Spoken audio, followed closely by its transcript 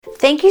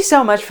Thank you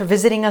so much for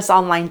visiting us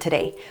online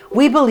today.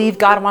 We believe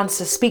God wants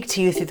to speak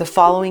to you through the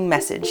following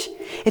message.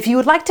 If you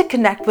would like to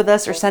connect with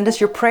us or send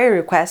us your prayer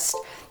request,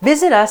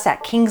 visit us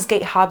at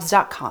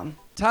kingsgatehobbs.com.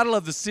 The title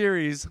of the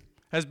series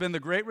has been The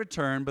Great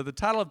Return, but the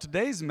title of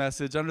today's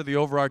message under the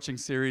overarching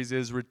series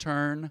is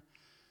Return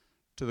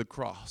to the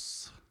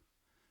Cross.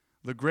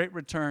 The Great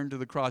Return to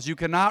the Cross. You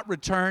cannot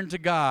return to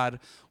God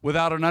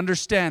without an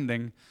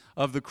understanding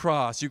of the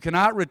cross. You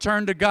cannot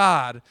return to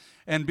God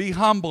and be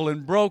humble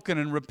and broken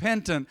and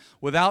repentant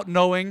without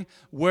knowing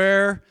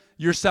where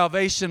your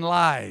salvation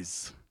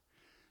lies.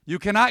 You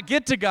cannot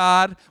get to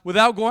God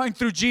without going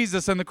through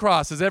Jesus and the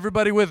cross. Is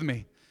everybody with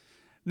me?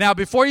 Now,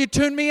 before you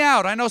tune me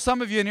out, I know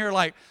some of you in here are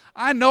like,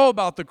 I know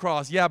about the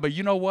cross. Yeah, but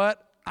you know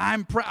what?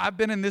 I've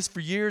been in this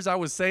for years. I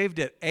was saved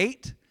at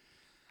 8.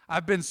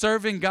 I've been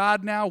serving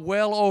God now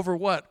well over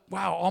what?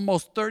 Wow,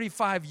 almost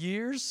 35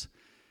 years.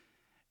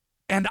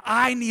 And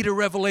I need a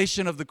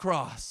revelation of the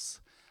cross.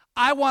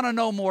 I want to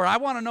know more. I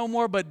want to know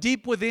more, but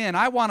deep within,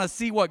 I want to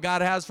see what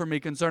God has for me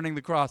concerning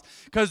the cross.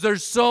 Because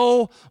there's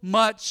so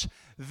much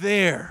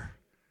there.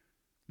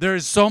 There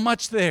is so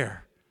much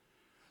there.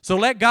 So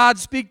let God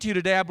speak to you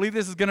today. I believe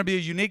this is going to be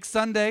a unique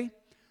Sunday.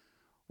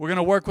 We're going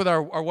to work with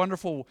our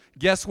wonderful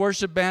guest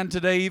worship band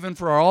today, even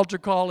for our altar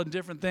call and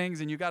different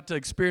things, and you got to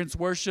experience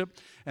worship.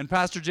 And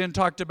Pastor Jen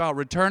talked about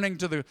returning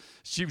to the,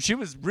 she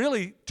was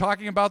really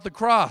talking about the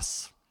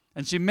cross,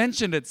 and she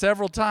mentioned it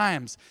several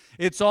times.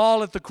 It's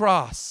all at the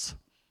cross.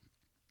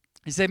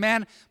 You say,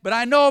 man, but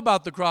I know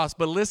about the cross,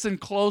 but listen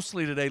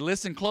closely today.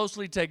 Listen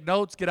closely, take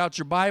notes, get out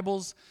your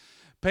Bibles,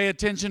 pay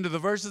attention to the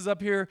verses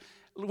up here.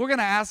 We're going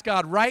to ask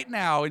God right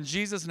now in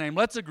Jesus' name,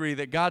 let's agree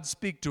that God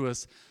speak to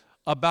us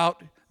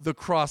about the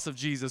cross of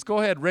Jesus. Go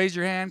ahead, raise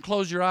your hand,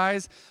 close your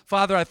eyes.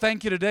 Father, I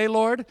thank you today,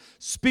 Lord.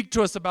 Speak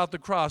to us about the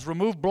cross.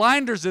 Remove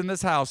blinders in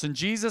this house in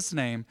Jesus'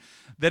 name,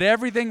 that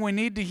everything we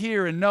need to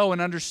hear and know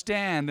and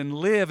understand and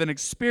live and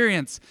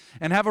experience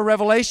and have a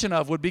revelation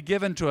of would be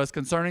given to us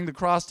concerning the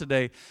cross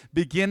today.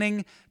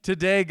 Beginning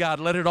today, God,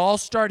 let it all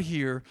start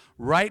here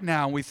right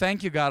now. And we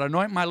thank you, God.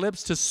 Anoint my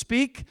lips to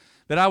speak,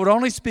 that I would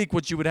only speak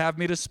what you would have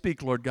me to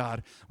speak, Lord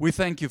God. We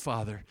thank you,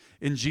 Father.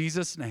 In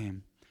Jesus'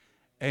 name,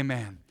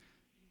 amen.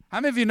 How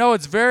many of you know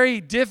it's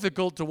very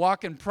difficult to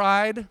walk in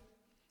pride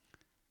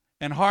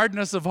and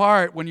hardness of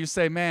heart when you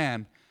say,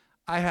 man,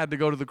 I had to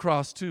go to the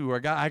cross too, or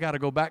I got to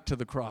go back to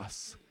the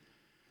cross?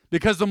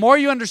 Because the more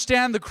you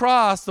understand the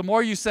cross, the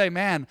more you say,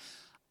 man,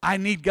 I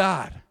need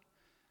God.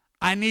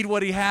 I need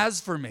what He has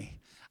for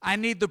me. I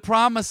need the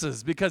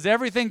promises, because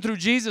everything through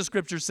Jesus,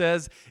 Scripture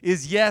says,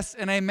 is yes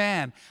and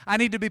amen. I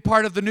need to be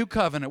part of the new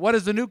covenant. What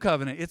is the new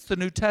covenant? It's the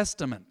New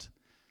Testament.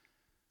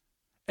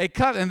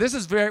 And this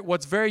is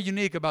what's very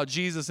unique about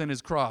Jesus and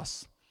His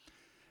cross.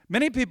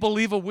 Many people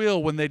leave a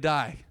will when they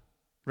die,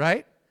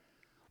 right?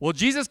 Well,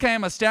 Jesus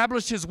came,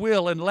 established His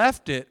will, and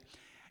left it,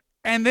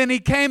 and then He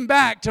came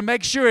back to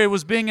make sure it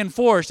was being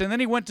enforced, and then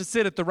He went to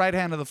sit at the right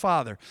hand of the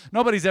Father.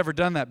 Nobody's ever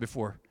done that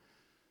before.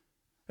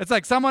 It's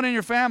like someone in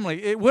your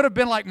family. It would have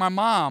been like my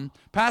mom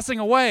passing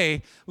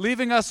away,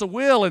 leaving us a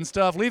will and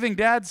stuff, leaving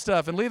Dad's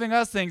stuff and leaving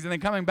us things, and then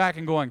coming back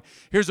and going,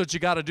 here's what you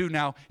got to do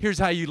now. Here's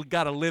how you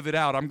got to live it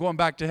out. I'm going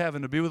back to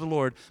heaven to be with the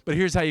Lord, but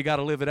here's how you got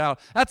to live it out.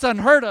 That's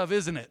unheard of,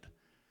 isn't it?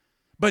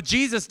 But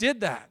Jesus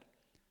did that.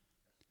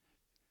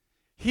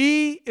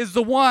 He is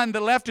the one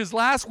that left His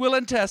last will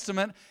and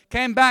testament,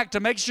 came back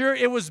to make sure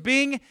it was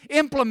being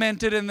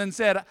implemented, and then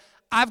said,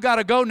 I've got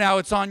to go now.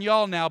 It's on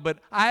y'all now, but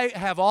I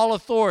have all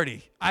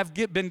authority. I've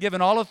been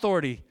given all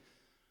authority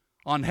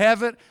on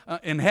heaven,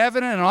 in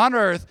heaven and on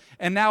earth,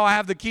 and now I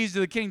have the keys to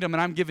the kingdom,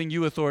 and I'm giving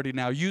you authority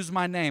now. Use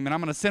my name, and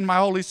I'm going to send my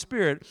Holy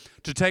Spirit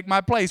to take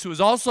my place, who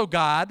is also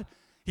God.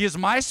 He is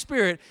my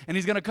Spirit, and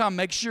He's going to come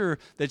make sure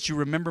that you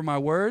remember my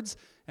words,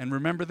 and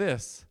remember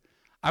this.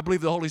 I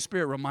believe the Holy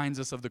Spirit reminds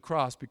us of the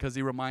cross because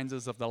He reminds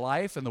us of the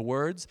life and the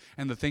words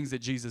and the things that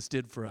Jesus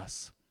did for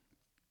us.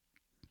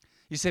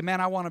 You say,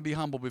 man, I want to be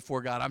humble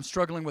before God. I'm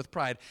struggling with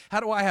pride. How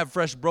do I have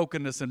fresh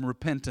brokenness and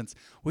repentance?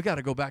 We got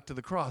to go back to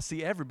the cross.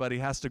 See, everybody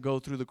has to go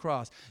through the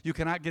cross. You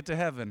cannot get to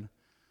heaven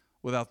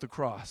without the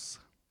cross.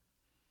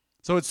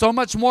 So it's so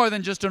much more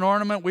than just an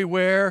ornament we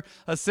wear,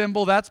 a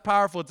symbol. That's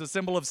powerful. It's a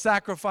symbol of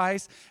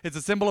sacrifice. It's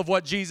a symbol of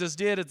what Jesus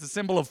did. It's a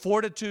symbol of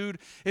fortitude.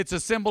 It's a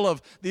symbol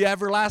of the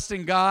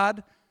everlasting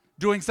God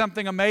doing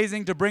something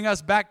amazing to bring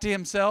us back to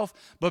Himself.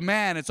 But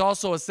man, it's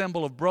also a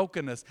symbol of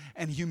brokenness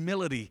and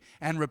humility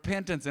and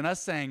repentance and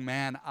us saying,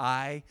 man,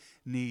 I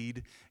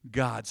need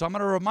God. So I'm going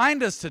to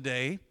remind us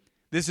today,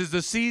 this is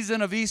the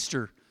season of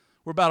Easter.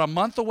 We're about a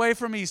month away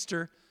from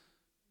Easter,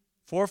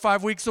 4 or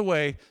 5 weeks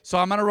away. So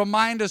I'm going to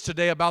remind us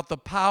today about the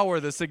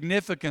power, the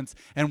significance,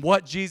 and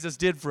what Jesus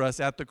did for us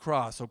at the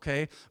cross,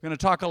 okay? We're going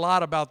to talk a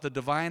lot about the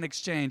divine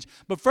exchange.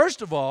 But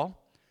first of all,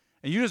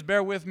 and you just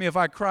bear with me if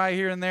I cry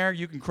here and there,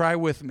 you can cry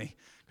with me,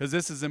 because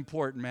this is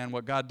important, man,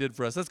 what God did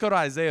for us. Let's go to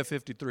Isaiah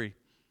 53.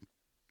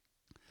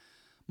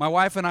 My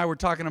wife and I were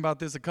talking about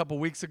this a couple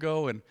weeks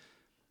ago, and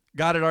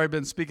God had already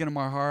been speaking to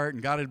my heart,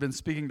 and God had been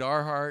speaking to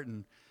our heart,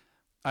 and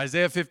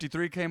Isaiah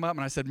 53 came up,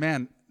 and I said,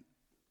 man,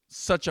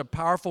 such a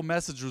powerful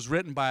message was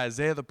written by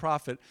Isaiah the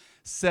prophet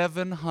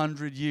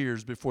 700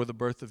 years before the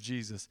birth of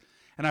Jesus.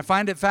 And I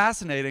find it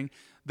fascinating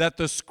that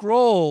the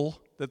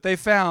scroll that they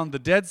found, the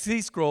Dead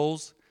Sea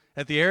Scrolls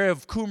at the area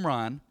of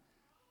Qumran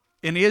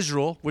in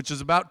Israel, which is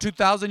about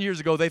 2,000 years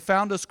ago, they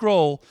found a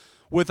scroll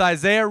with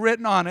Isaiah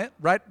written on it,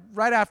 right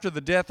after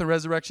the death and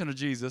resurrection of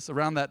Jesus,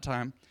 around that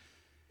time.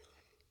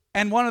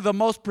 And one of the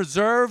most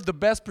preserved, the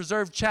best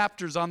preserved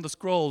chapters on the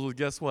scroll was,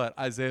 guess what?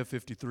 Isaiah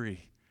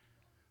 53.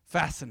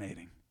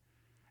 Fascinating.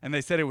 And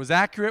they said it was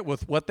accurate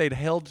with what they'd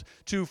held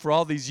to for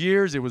all these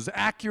years. It was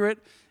accurate.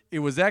 It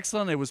was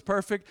excellent. It was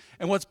perfect.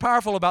 And what's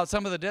powerful about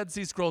some of the Dead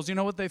Sea Scrolls, you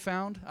know what they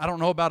found? I don't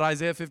know about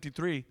Isaiah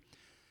 53.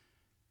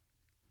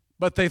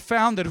 But they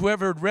found that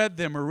whoever had read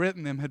them or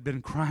written them had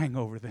been crying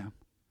over them.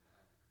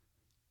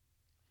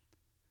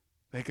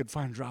 They could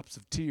find drops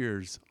of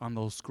tears on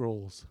those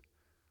scrolls,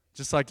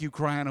 just like you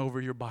crying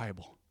over your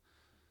Bible.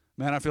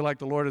 Man, I feel like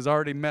the Lord is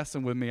already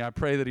messing with me. I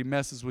pray that he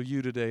messes with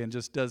you today and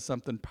just does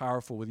something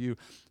powerful with you.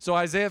 So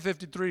Isaiah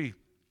 53,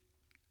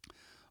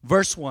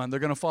 verse 1, they're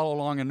going to follow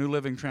along in New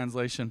Living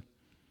Translation.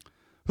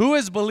 Who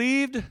has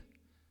believed?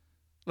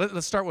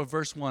 Let's start with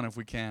verse 1 if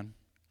we can.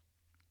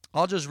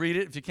 I'll just read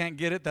it. If you can't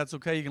get it, that's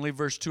okay. You can leave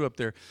verse 2 up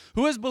there.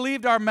 Who has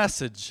believed our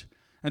message?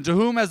 And to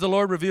whom has the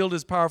Lord revealed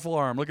his powerful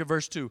arm? Look at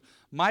verse 2.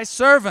 My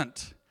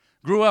servant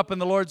grew up in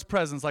the Lord's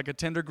presence like a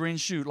tender green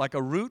shoot, like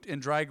a root in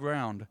dry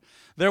ground.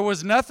 There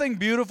was nothing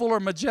beautiful or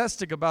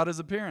majestic about his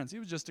appearance. He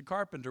was just a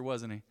carpenter,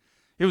 wasn't he?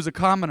 He was a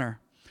commoner.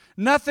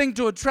 Nothing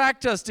to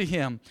attract us to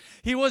him.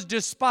 He was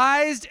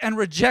despised and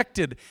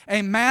rejected,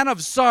 a man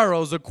of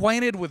sorrows,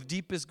 acquainted with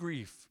deepest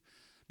grief.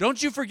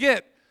 Don't you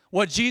forget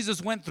what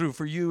Jesus went through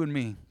for you and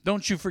me.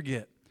 Don't you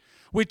forget.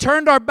 We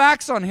turned our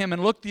backs on him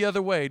and looked the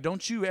other way.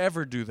 Don't you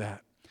ever do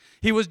that.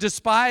 He was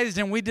despised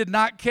and we did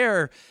not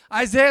care.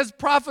 Isaiah's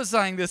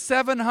prophesying this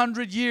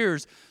 700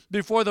 years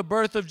before the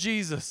birth of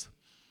Jesus.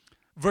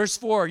 Verse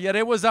 4, yet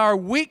it was our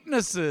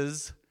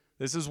weaknesses,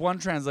 this is one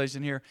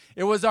translation here,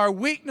 it was our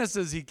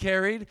weaknesses he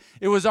carried.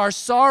 It was our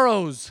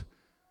sorrows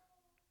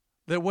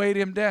that weighed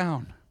him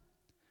down.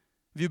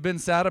 Have you been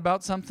sad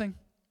about something?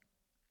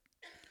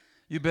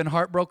 You've been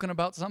heartbroken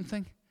about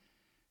something?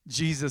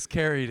 Jesus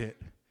carried it.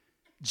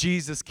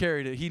 Jesus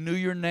carried it. He knew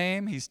your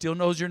name. He still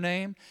knows your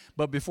name.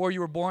 But before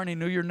you were born, he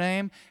knew your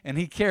name, and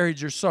he carried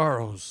your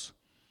sorrows.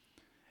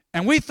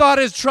 And we thought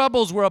his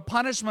troubles were a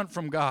punishment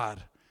from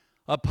God,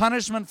 a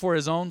punishment for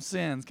his own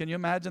sins. Can you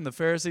imagine? The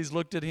Pharisees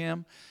looked at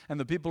him, and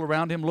the people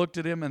around him looked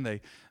at him,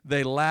 and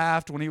they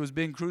laughed when he was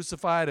being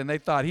crucified, and they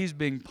thought he's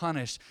being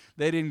punished.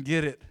 They didn't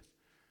get it.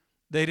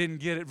 They didn't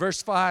get it.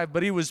 Verse 5,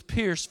 but he was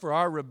pierced for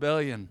our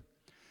rebellion,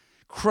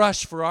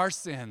 crushed for our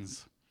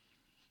sins.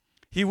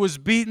 He was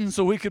beaten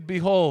so we could be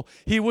whole.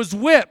 He was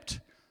whipped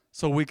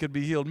so we could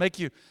be healed. Make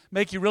you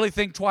really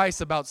think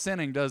twice about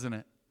sinning, doesn't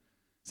it?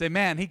 Say,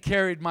 man, he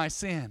carried my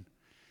sin.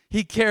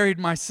 He carried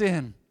my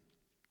sin.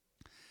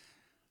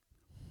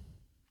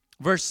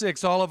 Verse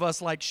 6, all of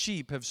us like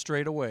sheep have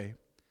strayed away.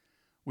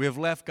 We have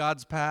left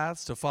God's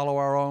paths to follow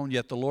our own,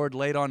 yet the Lord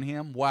laid on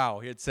him, wow,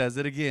 it says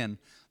it again,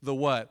 the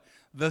what?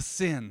 The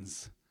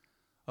sins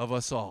of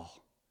us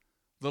all.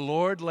 The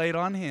Lord laid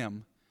on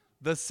him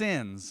the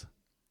sins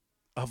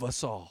of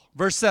us all.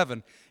 Verse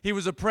 7, he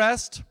was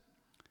oppressed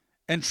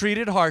and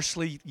treated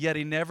harshly, yet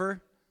he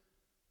never,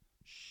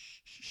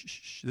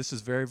 this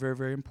is very, very,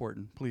 very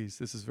important. Please,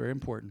 this is very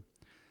important.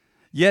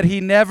 Yet he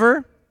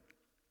never,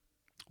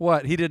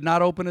 what? He did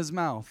not open his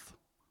mouth.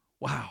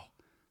 Wow.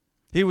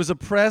 He was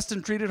oppressed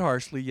and treated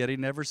harshly, yet he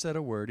never said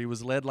a word. He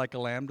was led like a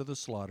lamb to the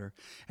slaughter.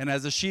 And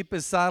as a sheep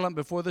is silent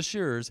before the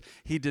shearers,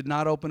 he did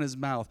not open his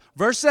mouth.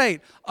 Verse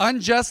 8,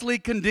 unjustly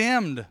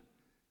condemned,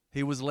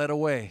 he was led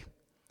away.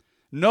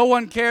 No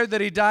one cared that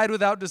he died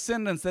without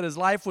descendants, that his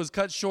life was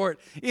cut short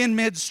in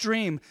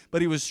midstream,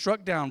 but he was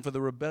struck down for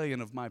the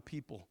rebellion of my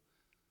people.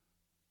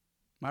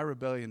 My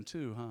rebellion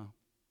too, huh?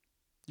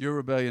 Your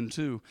rebellion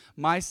too.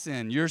 My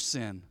sin, your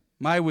sin.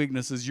 My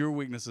weaknesses, your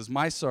weaknesses.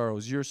 My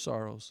sorrows, your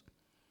sorrows.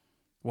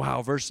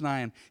 Wow, verse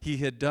 9. He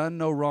had done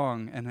no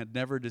wrong and had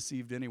never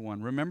deceived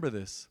anyone. Remember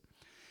this.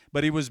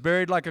 But he was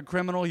buried like a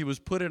criminal. He was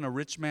put in a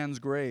rich man's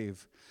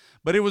grave.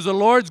 But it was the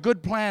Lord's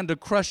good plan to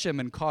crush him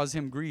and cause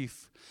him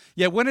grief.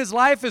 Yet when his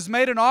life is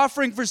made an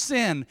offering for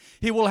sin,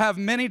 he will have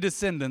many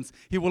descendants.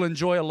 He will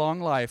enjoy a long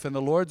life, and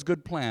the Lord's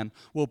good plan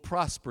will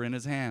prosper in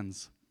his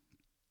hands.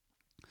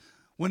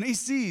 When he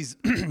sees,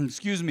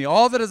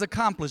 all that is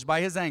accomplished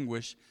by his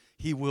anguish,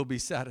 he will be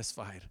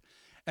satisfied.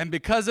 And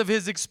because of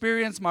his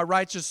experience, my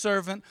righteous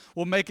servant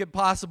will make it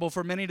possible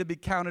for many to be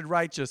counted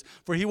righteous.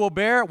 For he will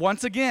bear,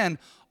 once again,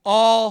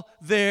 all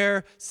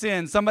their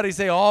sins. Somebody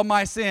say, all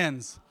my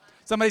sins.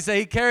 Somebody say,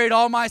 he carried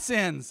all my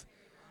sins.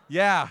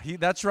 Yeah,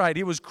 that's right.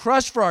 He was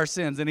crushed for our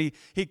sins, and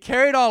he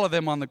carried all of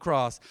them on the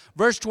cross.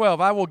 Verse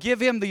 12, I will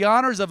give him the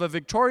honors of a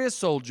victorious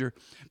soldier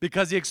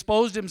because he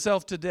exposed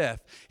himself to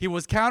death. He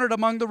was counted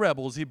among the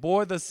rebels. He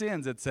bore the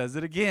sins, it says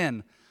it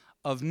again,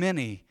 of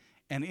many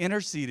and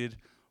interceded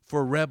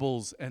for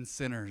rebels and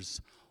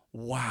sinners.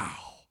 Wow.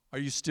 Are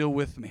you still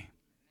with me?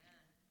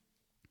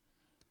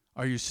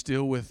 Are you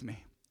still with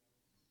me?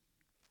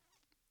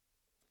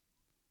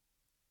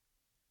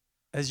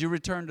 As you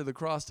return to the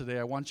cross today,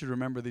 I want you to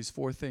remember these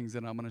 4 things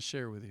that I'm going to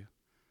share with you.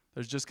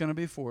 There's just going to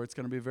be 4. It's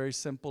going to be very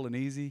simple and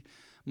easy.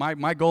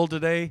 My goal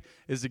today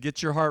is to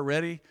get your heart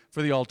ready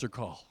for the altar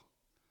call.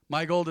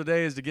 My goal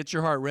today is to get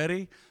your heart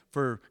ready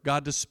for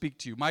God to speak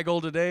to you. My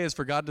goal today is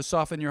for God to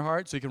soften your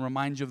heart so He can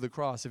remind you of the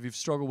cross. If you've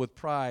struggled with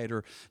pride,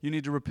 or you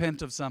need to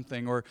repent of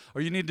something, or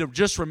you need to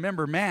just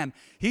remember, man,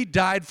 He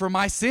died for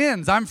my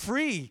sins. I'm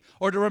free.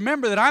 Or to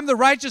remember that I'm the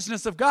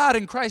righteousness of God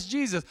in Christ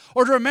Jesus.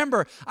 Or to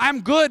remember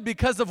I'm good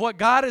because of what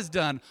God has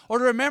done. Or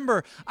to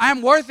remember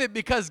I'm worth it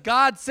because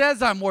God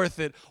says I'm worth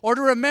it. Or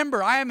to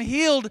remember I am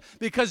healed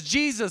because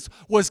Jesus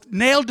was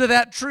nailed to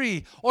that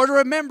tree. Or to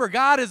remember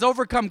God has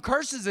overcome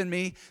curses in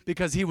me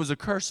because He was a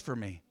curse for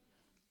me.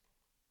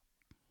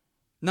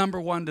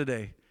 Number 1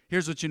 today,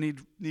 here's what you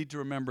need to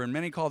remember, and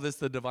many call this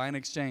the divine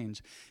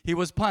exchange. He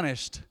was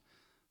punished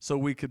so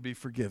we could be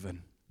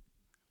forgiven.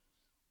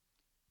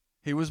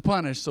 He was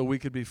punished so we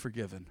could be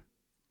forgiven.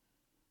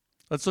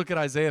 Let's look at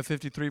Isaiah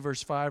 53,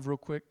 verse 5 real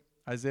quick.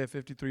 Isaiah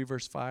 53,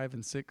 verse 5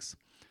 and 6.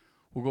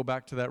 We'll go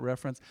back to that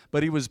reference.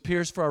 But He was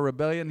pierced for our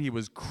rebellion. He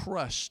was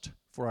crushed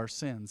for our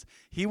sins.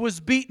 He was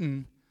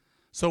beaten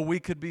so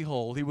we could be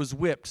whole. He was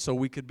whipped so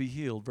we could be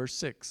healed. Verse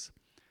 6.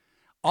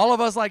 All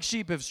of us like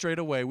sheep have strayed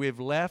away. We have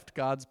left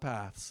God's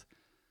paths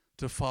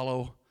to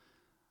follow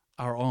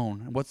our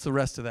own. And what's the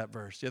rest of that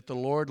verse? Yet the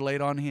Lord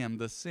laid on Him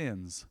the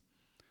sins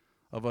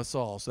of us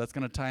all. So that's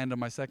going to tie into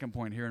my second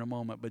point here in a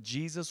moment. But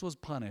Jesus was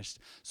punished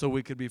so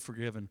we could be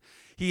forgiven.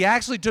 He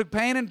actually took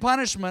pain and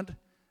punishment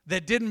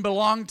that didn't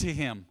belong to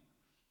Him.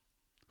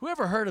 Who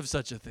ever heard of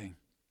such a thing?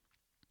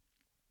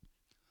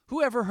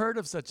 Who ever heard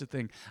of such a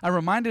thing? I'm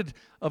reminded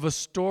of a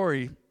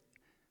story.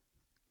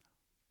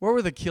 Where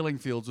were the killing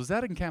fields? Was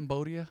that in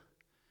Cambodia?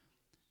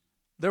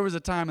 There was a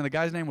time, and the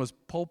guy's name was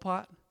Pol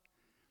Pot.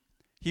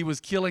 He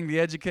was killing the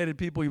educated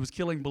people. He was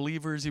killing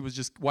believers. He was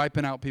just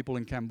wiping out people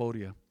in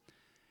Cambodia.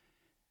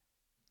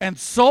 And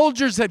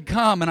soldiers had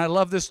come, and I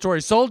love this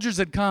story. Soldiers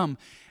had come,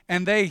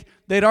 and they'd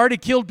already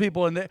killed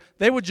people, and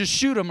they would just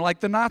shoot them like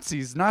the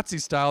Nazis, Nazi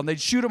style, and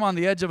they'd shoot them on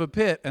the edge of a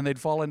pit, and they'd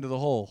fall into the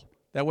hole.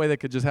 That way they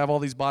could just have all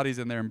these bodies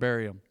in there and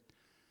bury them.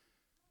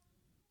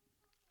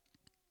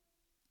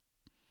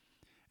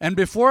 And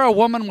before a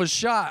woman was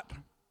shot,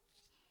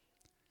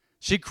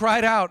 she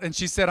cried out and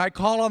she said, I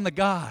call on the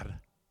God.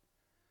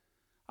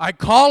 I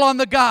call on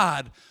the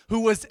God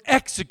who was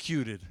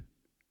executed.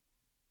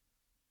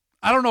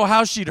 I don't know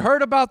how she'd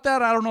heard about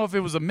that. I don't know if it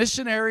was a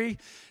missionary.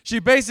 She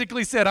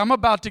basically said, I'm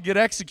about to get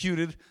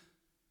executed,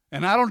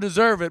 and I don't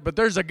deserve it, but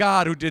there's a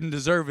God who didn't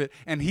deserve it,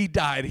 and He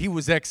died. He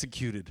was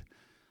executed.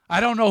 I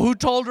don't know who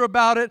told her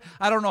about it.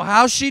 I don't know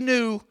how she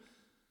knew.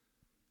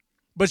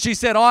 But she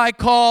said, I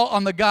call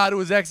on the God who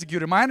was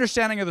executed. My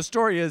understanding of the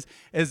story is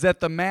that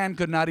the man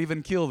could not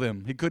even kill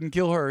them. He couldn't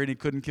kill her, and he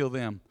couldn't kill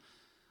them.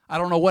 I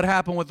don't know what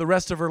happened with the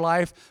rest of her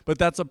life, but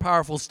that's a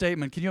powerful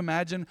statement. Can you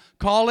imagine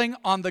calling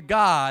on the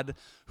God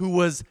who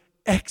was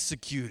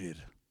executed?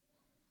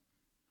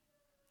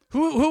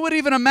 Who would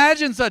even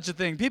imagine such a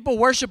thing? People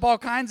worship all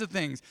kinds of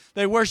things.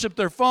 They worship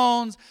their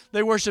phones.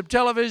 They worship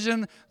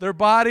television, their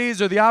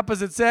bodies, or the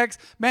opposite sex.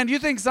 Man, do you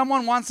think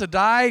someone wants to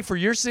die for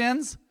your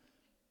sins?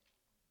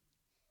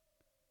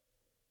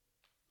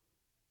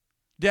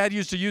 Dad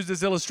used to use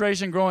this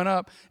illustration growing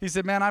up. He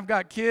said, man, I've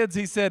got kids.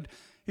 He said,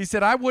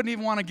 I wouldn't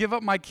even want to give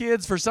up my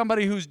kids for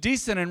somebody who's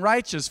decent and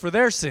righteous for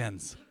their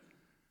sins.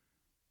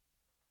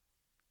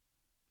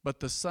 But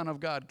the Son of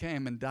God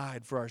came and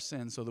died for our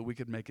sins so that we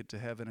could make it to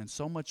heaven. And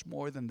so much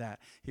more than that,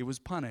 He was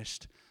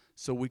punished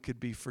so we could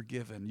be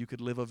forgiven. You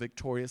could live a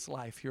victorious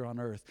life here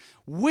on earth.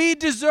 We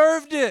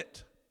deserved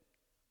it.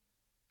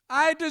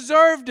 I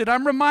deserved it.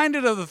 I'm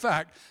reminded of the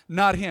fact,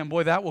 not Him.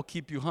 Boy, that will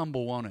keep you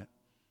humble, won't it?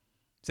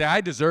 Say,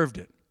 I deserved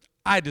it.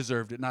 I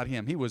deserved it, not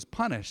Him. He was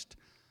punished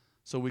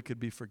so we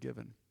could be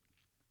forgiven.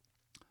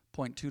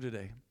 Point 2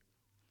 today.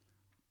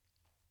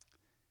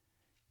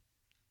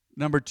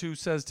 Number 2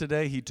 says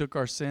today, He took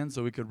our sins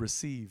so we could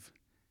receive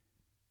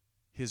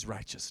His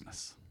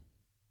righteousness.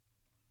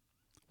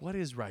 What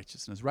is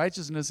righteousness?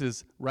 Righteousness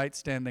is right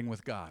standing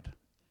with God.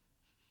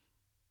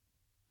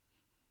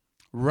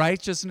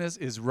 Righteousness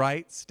is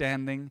right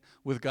standing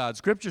with God.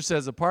 Scripture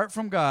says, apart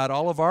from God,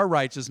 all of our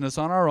righteousness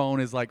on our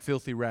own is like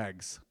filthy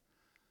rags.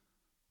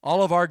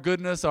 All of our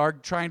goodness, our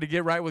trying to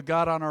get right with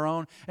God on our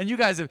own. And you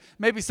guys have,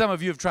 maybe some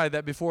of you have tried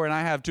that before, and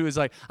I have too. It's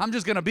like, I'm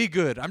just going to be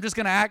good. I'm just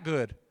going to act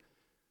good.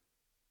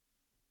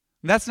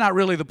 And that's not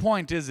really the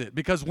point, is it?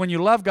 Because when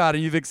you love God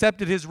and you've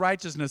accepted His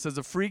righteousness as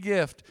a free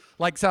gift,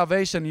 like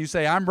salvation, you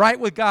say, I'm right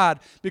with God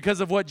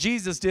because of what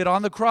Jesus did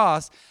on the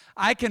cross.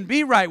 I can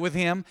be right with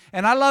Him,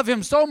 and I love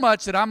Him so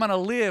much that I'm going to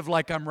live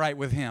like I'm right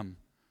with Him.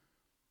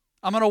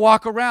 I'm going to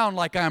walk around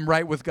like I'm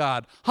right with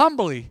God,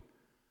 humbly,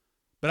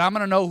 but I'm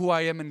going to know who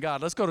I am in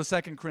God. Let's go to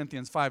 2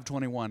 Corinthians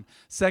 5:21.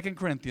 2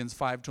 Corinthians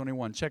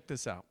 5:21. Check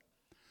this out.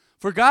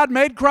 For God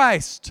made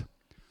Christ,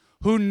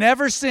 who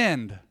never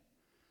sinned,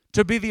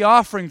 to be the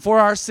offering for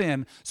our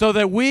sin, so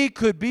that we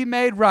could be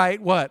made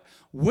right, what?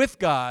 With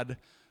God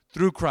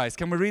through Christ.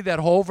 Can we read that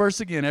whole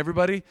verse again?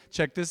 Everybody,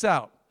 check this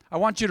out. I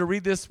want you to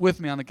read this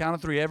with me on the count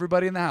of 3.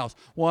 Everybody in the house.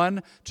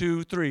 1,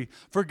 2, 3.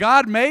 For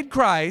God made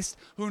Christ,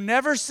 who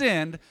never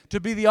sinned,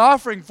 to be the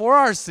offering for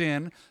our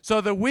sin,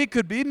 so that we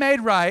could be made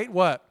right,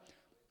 what?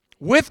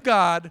 With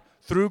God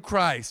through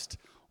Christ.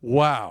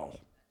 Wow.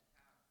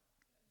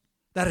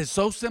 That is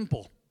so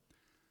simple.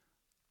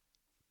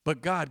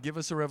 But God, give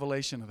us a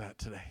revelation of that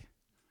today.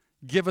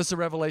 Give us a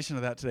revelation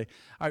of that today.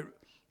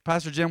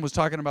 Pastor Jim was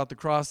talking about the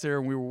cross there,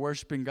 and we were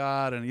worshiping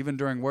God, and even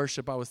during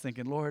worship, I was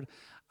thinking, Lord,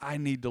 I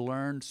need to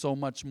learn so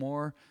much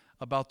more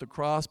about the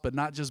cross, but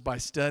not just by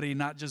study,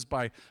 not just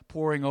by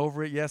poring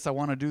over it. Yes, I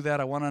want to do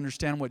that. I want to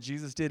understand what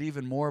Jesus did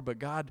even more, but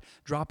God,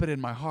 drop it in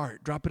my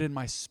heart, drop it in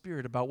my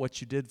spirit about what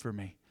you did for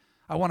me.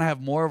 I want to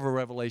have more of a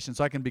revelation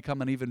so I can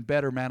become an even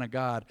better man of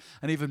God,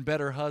 an even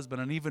better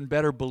husband, an even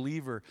better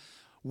believer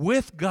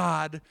with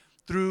God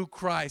through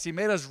Christ. He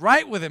made us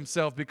right with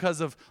himself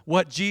because of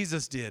what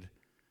Jesus did.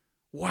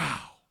 Wow.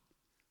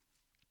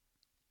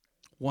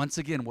 Once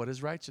again, what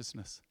is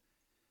righteousness?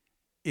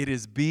 It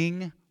is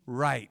being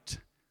right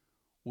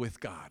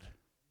with God.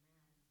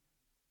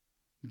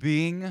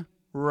 Being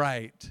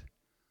right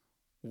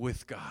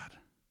with God.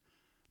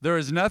 There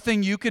is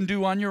nothing you can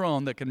do on your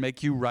own that can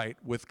make you right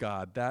with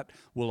God. That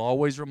will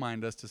always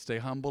remind us to stay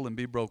humble and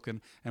be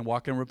broken and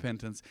walk in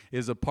repentance.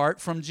 Is apart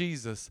from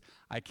Jesus,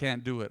 I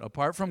can't do it.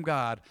 Apart from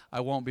God,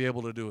 I won't be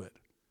able to do it.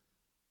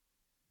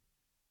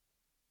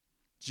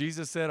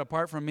 Jesus said,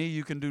 apart from me,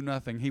 you can do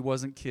nothing. He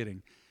wasn't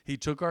kidding. He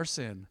took our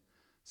sin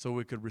so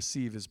we could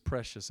receive his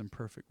precious and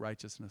perfect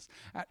righteousness.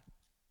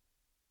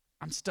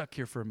 I'm stuck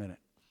here for a minute.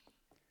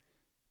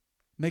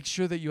 Make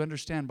sure that you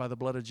understand by the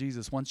blood of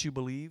Jesus, once you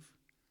believe,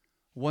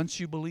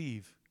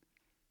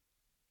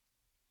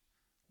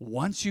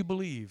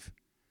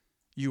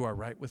 you are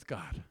right with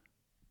God.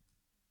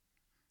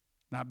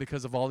 Not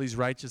because of all these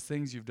righteous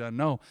things you've done.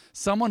 No,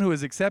 someone who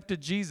has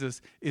accepted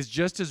Jesus is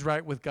just as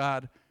right with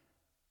God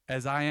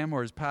as I am,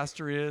 or as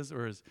Pastor is,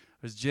 or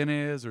as Jen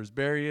is, or as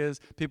Barry is,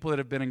 people that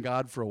have been in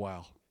God for a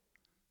while.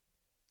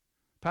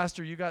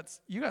 Pastor, you got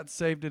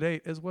saved at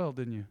 8 as well,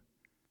 didn't you?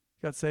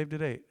 You got saved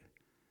at 8.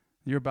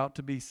 You're about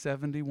to be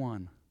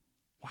 71.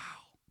 Wow.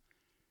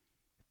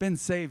 Been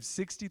saved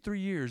 63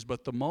 years,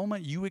 but the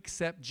moment you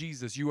accept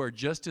Jesus, you are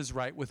just as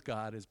right with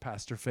God as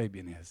Pastor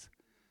Fabian is.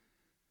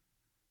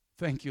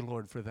 Thank you,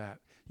 Lord, for that.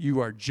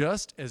 You are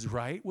just as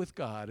right with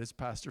God as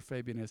Pastor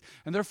Fabian is.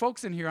 And there are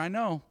folks in here, I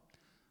know,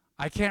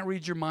 I can't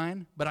read your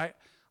mind, but I'm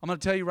going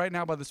to tell you right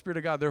now by the Spirit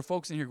of God, there are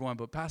folks in here going,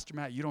 but Pastor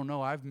Matt, you don't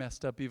know, I've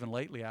messed up even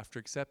lately after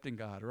accepting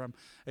God, or I'm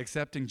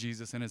accepting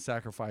Jesus and his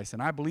sacrifice,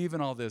 and I believe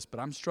in all this, but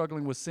I'm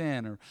struggling with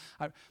sin.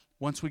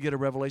 Once we get a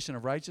revelation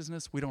of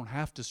righteousness, we don't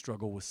have to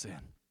struggle with sin.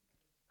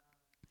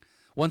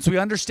 Once we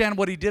understand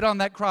what he did on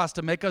that cross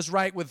to make us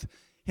right with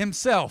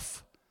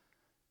himself,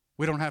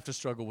 we don't have to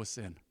struggle with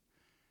sin.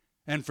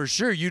 And for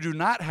sure, you do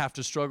not have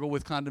to struggle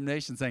with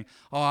condemnation, saying,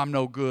 oh, I'm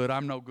no good,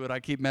 I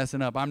keep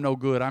messing up, I'm no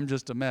good, I'm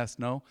just a mess.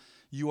 No,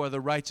 you are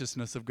the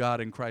righteousness of God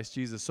in Christ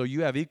Jesus. So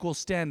you have equal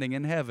standing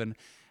in heaven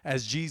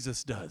as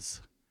Jesus does.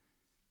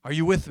 Are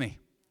you with me?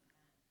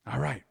 All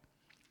right.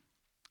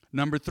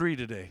 Number 3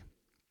 today.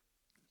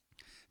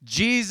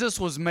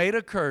 Jesus was made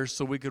a curse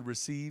so we could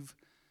receive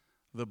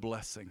the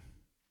blessing.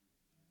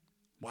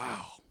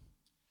 Wow.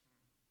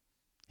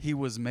 He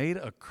was made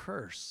a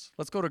curse.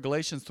 Let's go to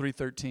Galatians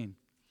 3:13.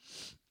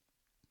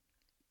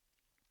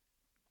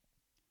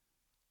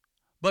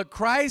 But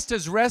Christ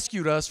has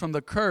rescued us from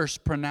the curse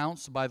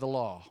pronounced by the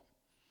law.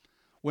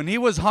 When he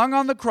was hung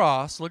on the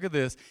cross, look at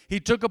this, he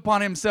took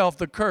upon himself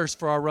the curse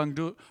for our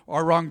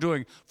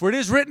wrongdoing. For it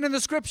is written in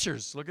the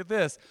Scriptures, look at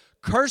this,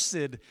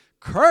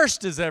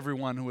 cursed is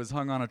everyone who is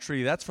hung on a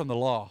tree. That's from the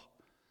law.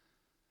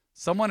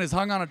 Someone is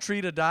hung on a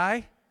tree to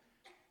die,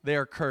 they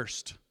are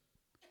cursed.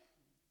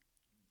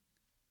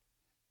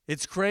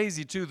 It's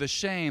crazy, too, the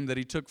shame that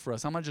he took for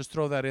us. I'm going to just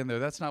throw that in there.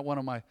 That's not one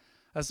of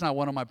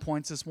my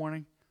points this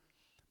morning.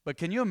 But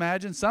can you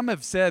imagine? Some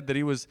have said that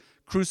he was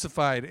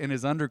crucified in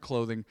his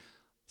underclothing.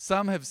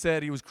 Some have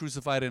said he was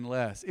crucified in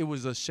less. It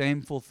was a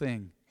shameful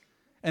thing.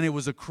 And it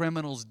was a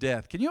criminal's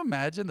death. Can you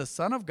imagine the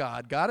Son of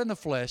God, God in the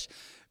flesh,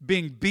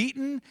 being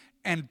beaten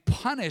and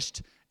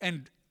punished,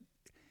 and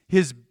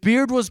his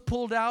beard was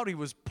pulled out, he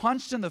was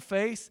punched in the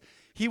face.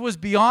 He was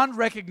beyond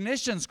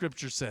recognition,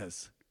 Scripture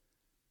says.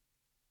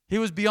 He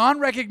was beyond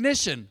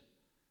recognition.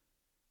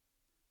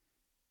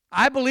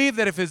 I believe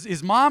that if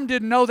his mom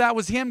didn't know that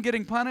was him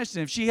getting punished,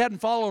 and if she hadn't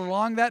followed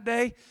along that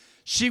day,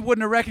 she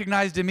wouldn't have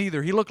recognized him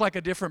either. He looked like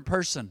a different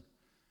person.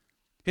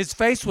 His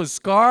face was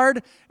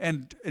scarred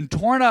and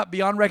torn up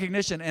beyond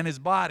recognition, and his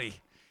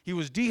body. He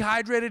was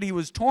dehydrated. He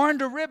was torn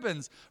to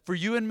ribbons for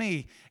you and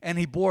me, and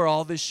he bore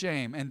all this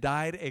shame and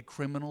died a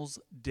criminal's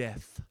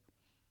death.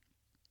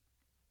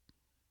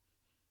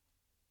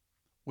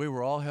 We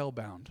were all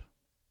hellbound.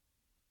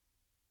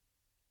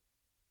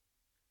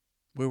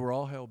 We were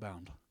all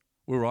hellbound.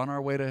 We were on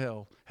our way to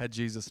hell had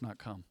Jesus not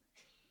come.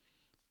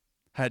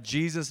 Had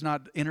Jesus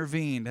not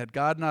intervened, had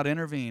God not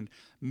intervened,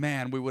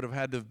 man, we would have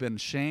had to have been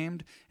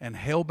shamed and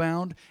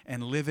hellbound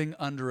and living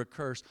under a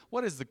curse.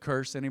 What is the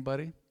curse,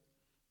 anybody?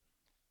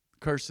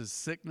 curse is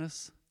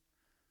sickness,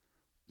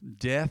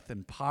 death,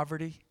 and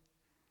poverty.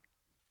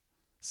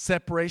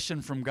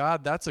 Separation from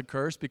God, that's a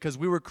curse because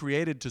we were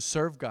created to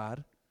serve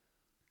God.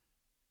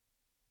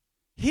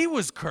 He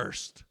was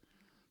cursed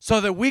so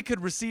that we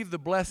could receive the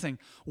blessing.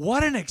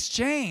 What an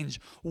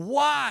exchange.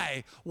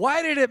 Why?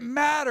 Why did it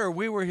matter?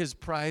 We were his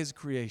prized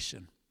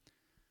creation.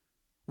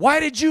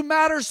 Why did you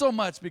matter so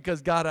much?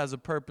 Because God has a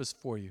purpose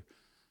for you.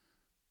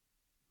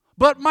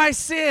 But my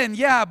sin,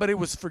 yeah, but it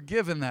was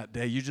forgiven that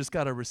day. You just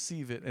got to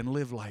receive it and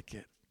live like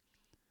it.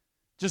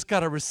 Just got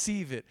to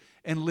receive it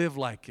and live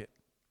like it.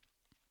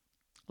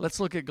 Let's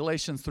look at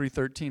Galatians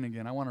 3:13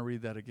 again. I want to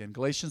read that again.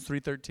 Galatians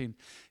 3:13.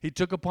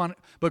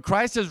 But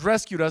Christ has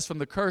rescued us from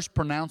the curse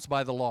pronounced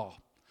by the law.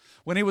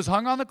 When he was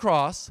hung on the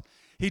cross,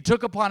 he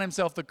took upon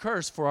himself the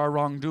curse for our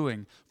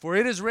wrongdoing. For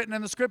it is written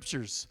in the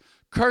Scriptures,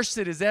 cursed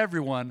is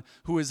everyone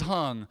who is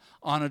hung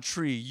on a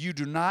tree. You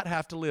do not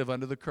have to live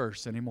under the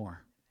curse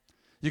anymore.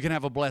 You can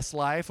have a blessed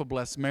life, a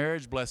blessed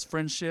marriage, blessed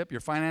friendship.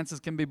 Your finances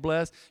can be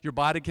blessed. Your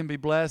body can be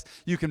blessed.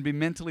 You can be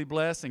mentally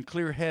blessed and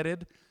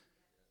clear-headed.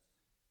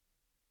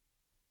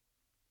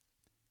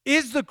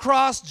 Is the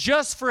cross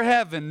just for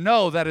heaven?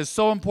 No, that is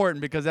so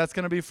important because that's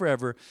going to be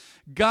forever.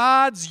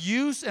 God's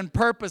use and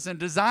purpose and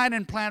design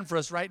and plan for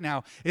us right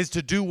now is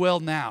to do well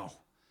now,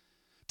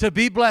 to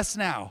be blessed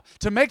now,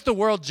 to make the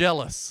world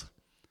jealous.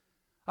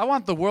 I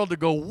want the world to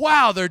go,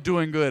 wow, they're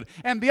doing good.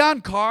 And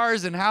beyond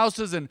cars and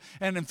houses and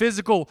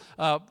physical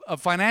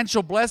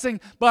financial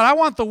blessing, but I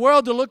want the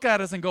world to look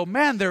at us and go,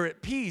 man, they're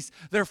at peace.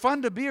 They're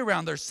fun to be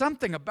around. There's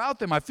something about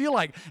them. I feel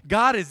like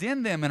God is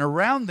in them and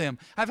around them.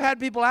 I've had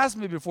people ask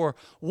me before,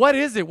 what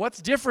is it?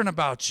 What's different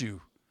about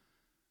you?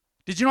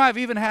 Did you know I've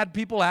even had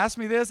people ask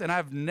me this, and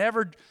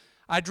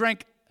I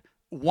drank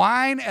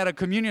wine at a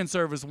communion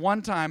service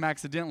one time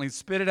accidentally,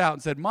 spit it out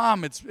and said,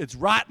 Mom, it's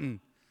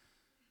rotten.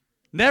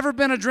 Never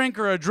been a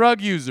drinker or a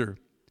drug user.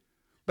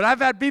 But I've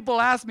had people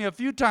ask me a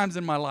few times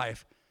in my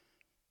life,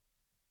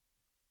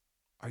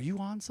 are you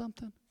on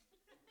something?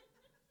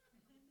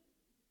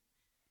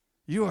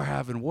 You are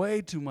having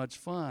way too much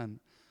fun.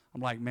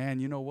 I'm like,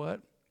 man, you know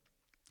what?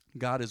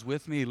 God is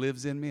with me. He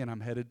lives in me, and I'm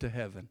headed to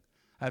heaven.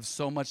 I have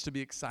so much to be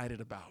excited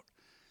about.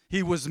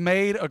 He was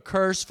made a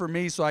curse for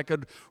me so I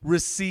could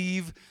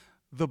receive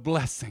the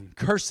blessing.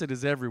 Cursed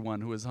is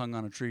everyone who is hung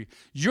on a tree.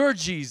 Your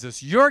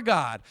Jesus, your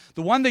God,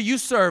 the one that you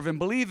serve and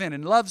believe in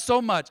and love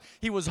so much,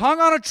 he was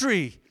hung on a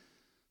tree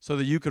so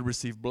that you could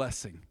receive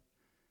blessing.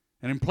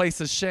 And in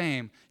place of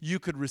shame, you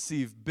could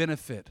receive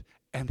benefit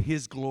and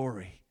his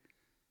glory.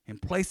 In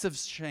place of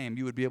shame,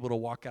 you would be able to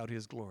walk out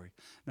his glory.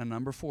 Now,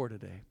 number 4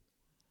 today.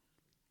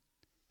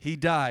 He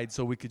died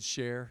so we could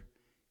share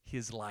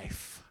his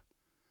life.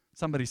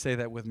 Somebody say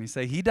that with me.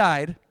 Say, he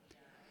died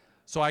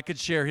so I could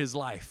share his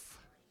life.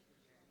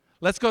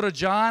 Let's go to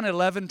John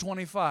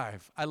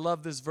 11:25. I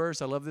love this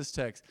verse. I love this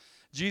text.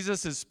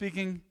 Jesus is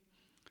speaking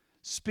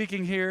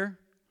here.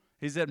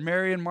 He's at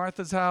Mary and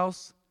Martha's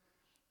house.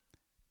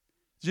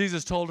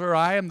 Jesus told her,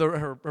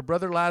 her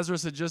brother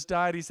Lazarus had just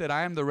died. He said,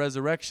 I am the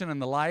resurrection and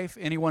the life.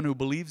 Anyone who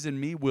believes in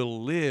me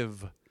will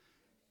live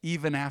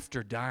even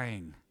after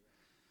dying.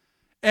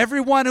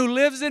 Everyone who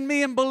lives in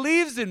me and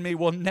believes in me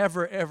will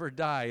never, ever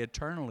die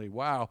eternally.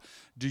 Wow.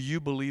 Do you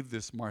believe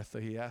this, Martha?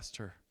 He asked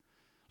her.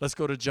 Let's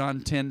go to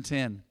John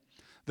 10:10.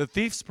 The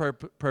thief's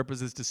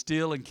purpose is to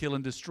steal and kill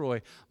and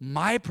destroy.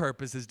 My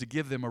purpose is to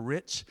give them a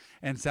rich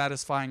and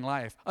satisfying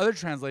life. Other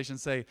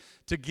translations say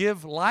to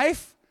give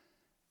life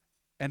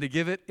and to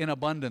give it in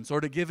abundance, or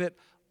to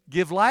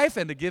give life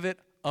and to give it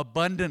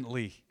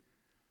abundantly.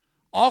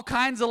 All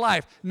kinds of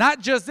life.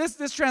 Not just,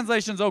 this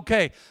translation's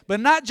okay, but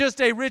not just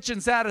a rich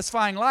and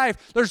satisfying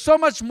life. There's so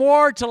much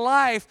more to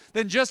life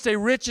than just a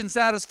rich and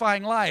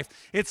satisfying life.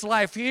 It's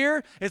life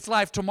here, it's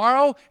life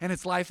tomorrow, and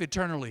it's life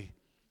eternally.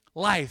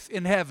 Life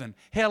in heaven.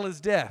 Hell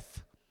is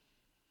death.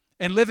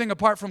 And living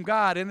apart from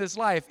God in this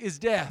life is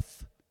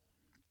death.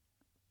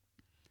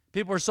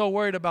 People are so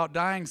worried about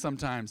dying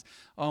sometimes.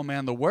 Oh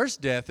man, the worst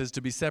death is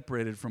to be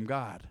separated from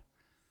God.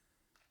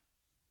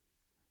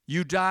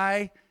 You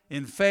die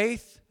in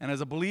faith and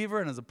as a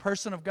believer and as a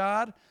person of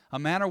God, a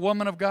man or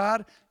woman of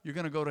God, you're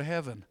going to go to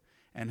heaven.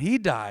 And he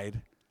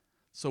died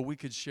so we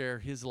could share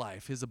his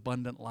life, his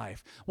abundant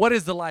life. What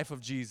is the life of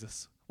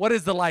Jesus? What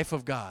is the life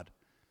of God?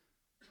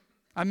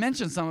 I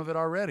mentioned some of it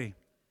already.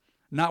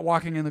 Not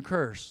walking in the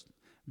curse,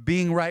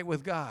 being right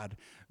with God,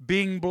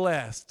 being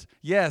blessed.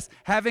 Yes,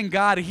 having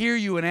God hear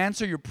you and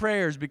answer your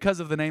prayers because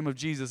of the name of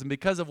Jesus and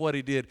because of what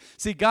he did.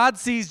 See, God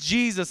sees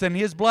Jesus and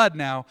his blood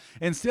now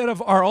instead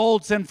of our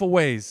old sinful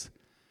ways.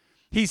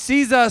 He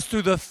sees us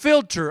through the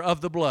filter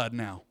of the blood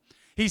now.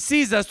 He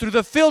sees us through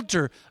the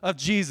filter of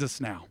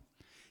Jesus now.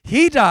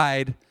 He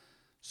died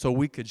so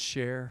we could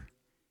share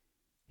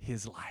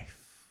his life.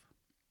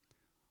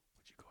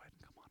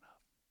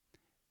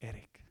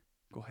 Eric,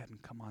 go ahead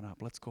and come on up.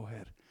 Let's go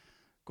ahead.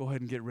 Go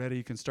ahead and get ready.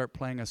 You can start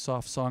playing a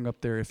soft song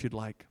up there if you'd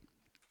like.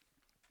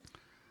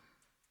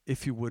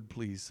 If you would,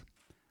 please.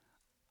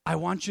 I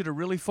want you to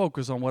really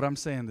focus on what I'm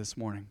saying this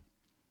morning.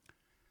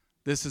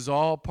 This is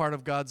all part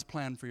of God's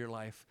plan for your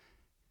life.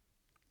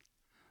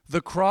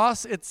 The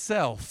cross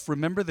itself,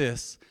 remember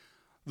this,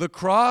 the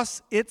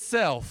cross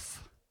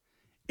itself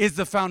is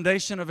the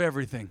foundation of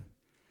everything.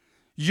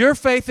 Your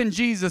faith in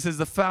Jesus is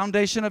the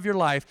foundation of your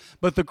life,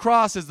 but the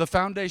cross is the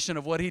foundation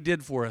of what he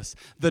did for us,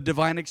 the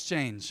divine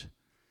exchange.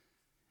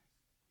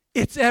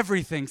 It's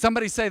everything.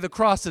 Somebody say the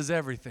cross is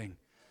everything.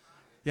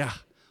 Yeah.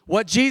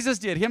 What Jesus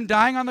did, him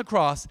dying on the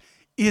cross,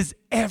 is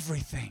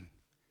everything.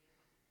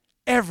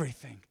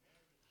 Everything.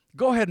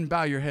 Go ahead and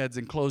bow your heads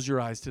and close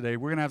your eyes today.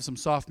 We're going to have some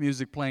soft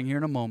music playing here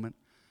in a moment.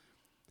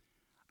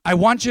 I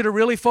want you to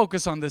really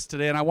focus on this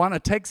today, and I want to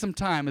take some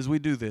time as we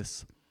do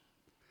this.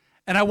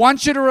 And I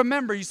want you to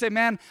remember, you say,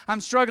 man,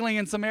 I'm struggling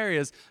in some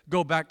areas.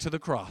 Go back to the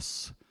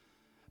cross.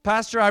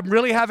 Pastor, I'm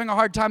really having a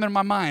hard time in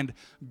my mind.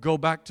 Go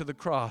back to the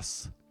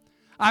cross.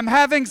 I'm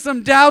having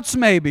some doubts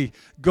maybe.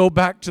 Go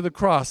back to the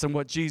cross and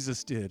what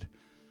Jesus did.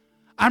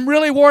 I'm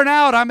really worn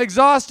out. I'm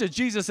exhausted.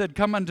 Jesus said,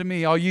 come unto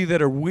me, all ye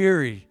that are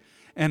weary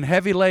and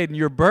heavy laden.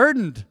 You're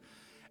burdened,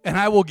 and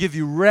I will give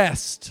you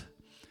rest.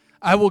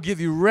 I will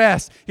give you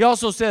rest. He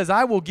also says,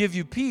 I will give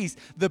you peace,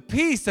 the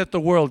peace that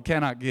the world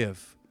cannot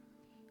give.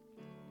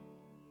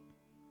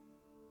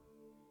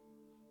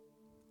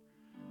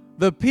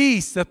 The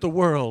peace that the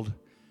world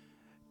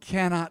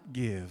cannot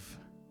give.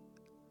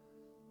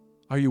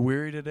 Are you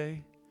weary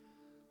today?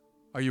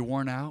 Are you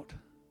worn out?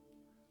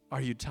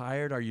 Are you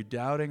tired? Are you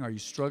doubting? Are you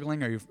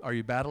struggling? Are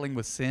you battling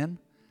with sin?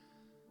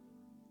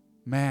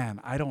 Man,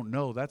 I don't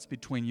know. That's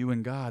between you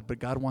and God, but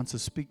God wants to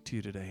speak to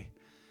you today.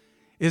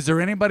 Is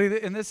there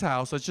anybody in this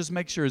house, let's just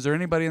make sure, is there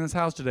anybody in this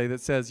house today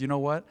that says, you know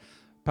what,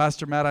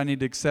 Pastor Matt, I need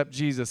to accept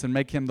Jesus and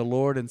make him the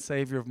Lord and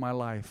Savior of my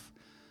life.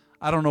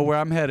 I don't know where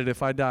I'm headed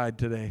if I died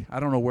today. I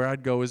don't know where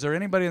I'd go. Is there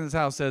anybody in this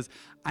house that says,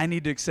 I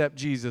need to accept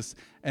Jesus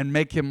and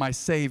make him my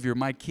Savior,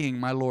 my King,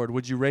 my Lord?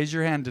 Would you raise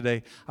your hand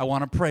today? I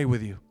want to pray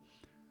with you.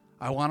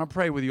 I want to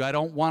pray with you. I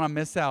don't want to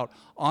miss out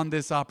on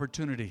this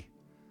opportunity.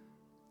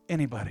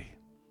 Anybody?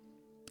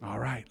 All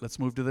right, let's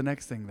move to the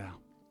next thing now.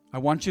 I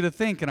want you to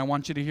think, and I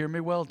want you to hear me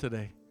well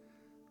today.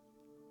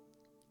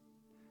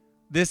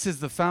 This is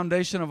the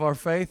foundation of our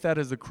faith. That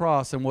is the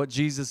cross and what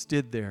Jesus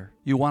did there.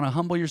 You want to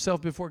humble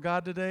yourself before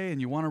God today,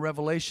 and you want a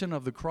revelation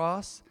of the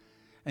cross,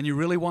 and you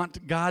really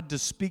want God to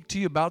speak to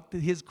you about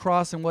his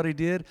cross and what he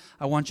did,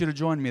 I want you to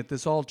join me at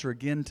this altar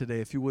again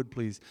today, if you would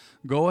please.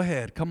 Go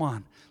ahead. Come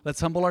on.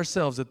 Let's humble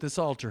ourselves at this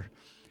altar.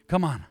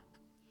 Come on.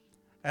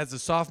 As the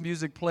soft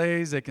music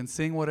plays, they can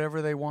sing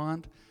whatever they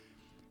want.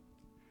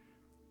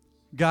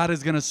 God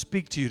is going to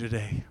speak to you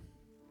today.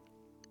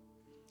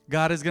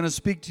 God is going to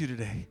speak to you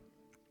today.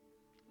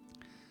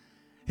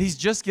 He's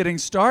just getting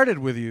started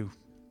with you.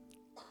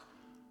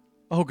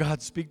 Oh,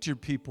 God, speak to your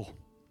people.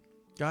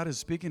 God is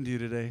speaking to you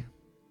today.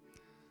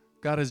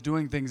 God is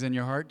doing things in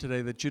your heart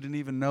today that you didn't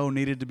even know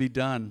needed to be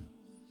done.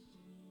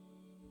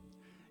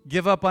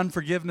 Give up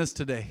unforgiveness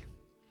today.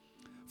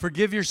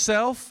 Forgive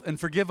yourself and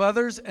forgive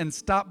others and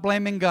stop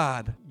blaming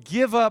God.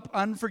 Give up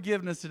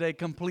unforgiveness today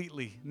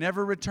completely.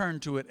 Never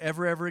return to it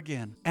ever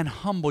again. And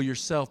humble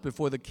yourself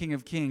before the King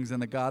of Kings and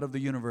the God of the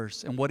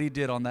universe and what he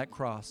did on that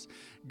cross.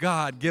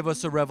 God, give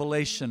us a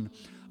revelation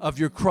of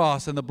your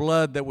cross and the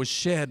blood that was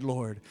shed,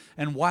 Lord,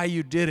 and why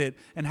you did it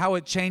and how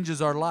it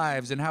changes our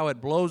lives and how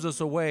it blows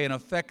us away and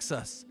affects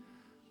us.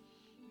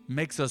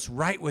 Makes us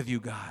right with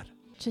you, God.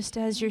 Just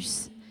as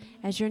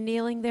you're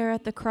kneeling there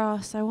at the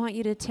cross, I want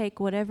you to take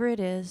whatever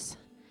it is.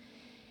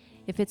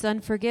 If it's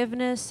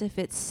unforgiveness, if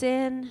it's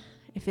sin,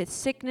 if it's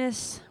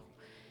sickness,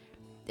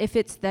 if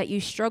it's that you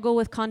struggle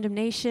with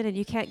condemnation and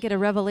you can't get a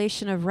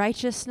revelation of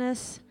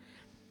righteousness,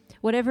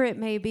 whatever it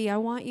may be, I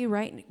want you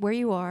right where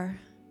you are.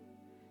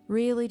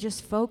 Really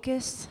just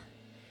focus,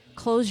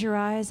 close your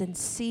eyes, and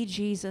see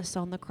Jesus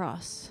on the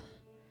cross.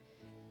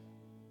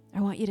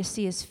 I want you to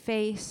see his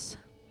face,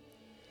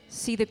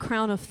 see the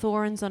crown of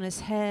thorns on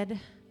his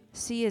head,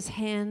 see his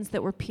hands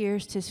that were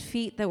pierced, his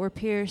feet that were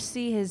pierced,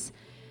 see his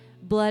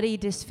bloody,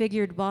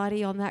 disfigured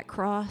body on that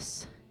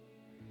cross.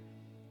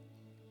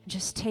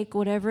 Just take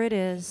whatever it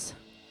is,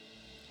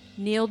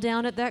 kneel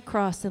down at that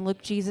cross and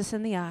look Jesus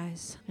in the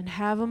eyes and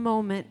have a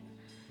moment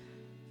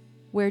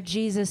where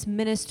Jesus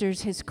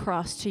ministers his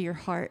cross to your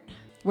heart,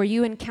 where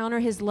you encounter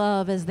his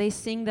love as they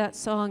sing that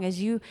song.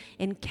 As you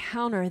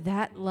encounter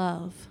that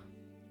love,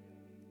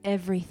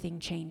 everything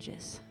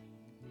changes.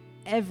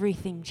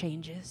 Everything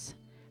changes.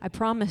 I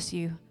promise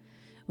you,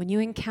 when you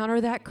encounter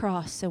that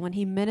cross and when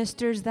he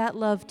ministers that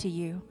love to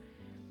you,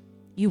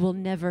 you will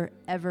never,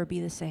 ever be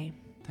the same.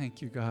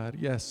 Thank you, God.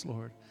 Yes,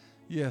 Lord.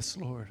 Yes,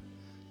 Lord.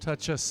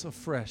 Touch us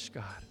afresh,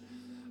 God.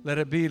 Let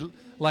it be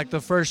like the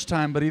first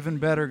time, but even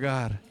better,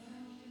 God.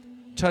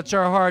 Touch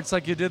our hearts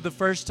like you did the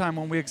first time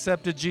when we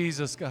accepted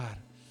Jesus, God.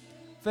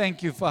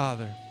 Thank you,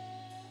 Father.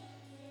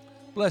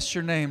 Bless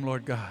your name,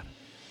 Lord God.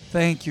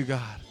 Thank you,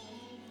 God.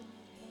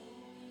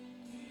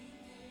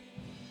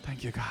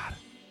 Thank you, God.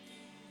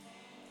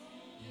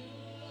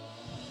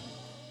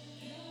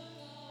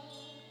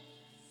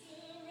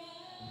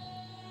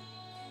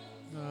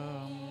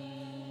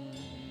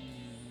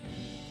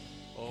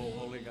 Oh,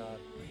 holy God.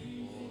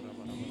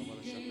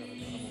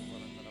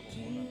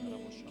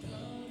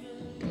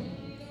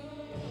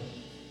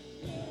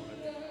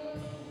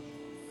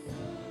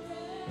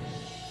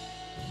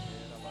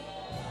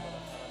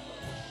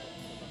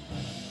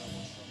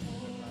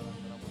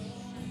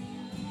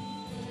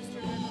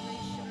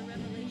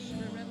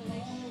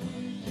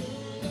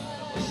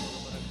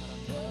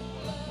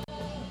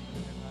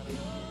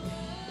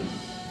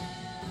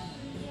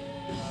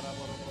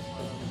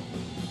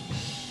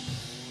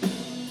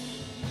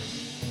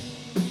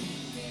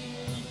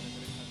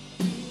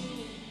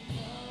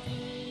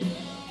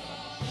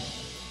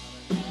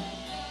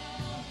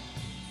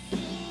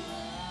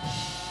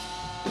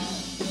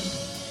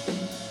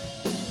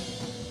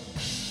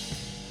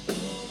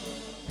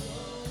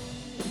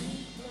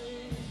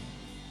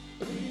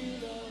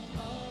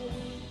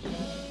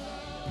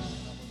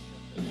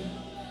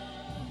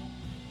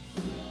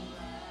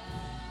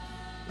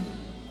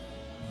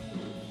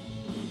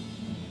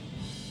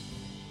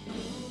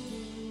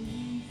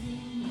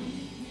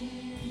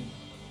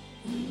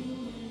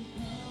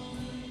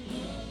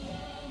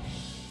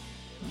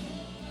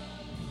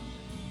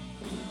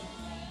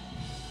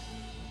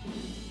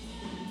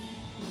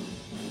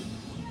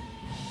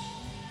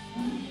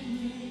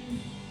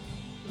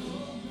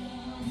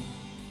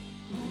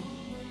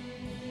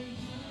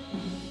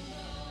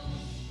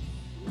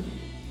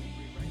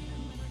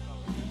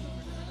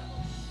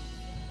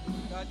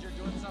 God, you're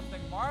doing something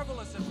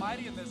marvelous and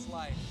mighty in this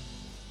life.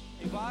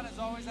 Yvonne has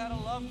always had a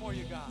love for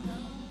you, God.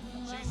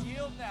 She's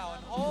healed now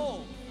and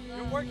whole.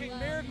 You're working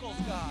miracles,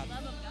 God.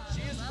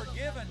 She is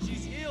forgiven.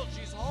 She's healed.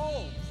 She's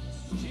whole.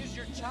 She's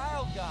your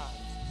child, God.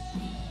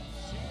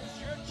 She is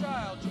your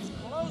child. She's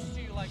close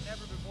to you like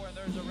never before, and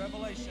there's a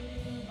revelation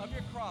of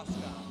your cross,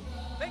 God.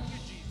 Thank you,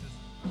 Jesus,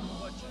 for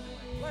what you're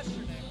doing. Bless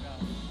your name, God.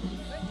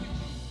 Thank you,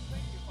 Jesus.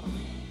 Thank you,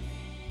 Father.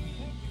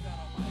 Thank you, God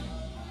Almighty.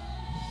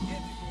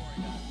 Give you glory,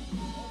 God.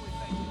 Oh, we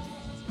thank you,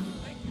 Jesus.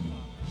 Thank you,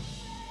 Father.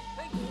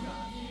 Thank you,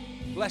 God.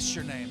 Bless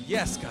your name.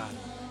 Yes, God.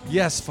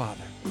 Yes,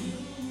 Father.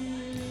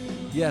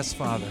 Yes,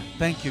 Father.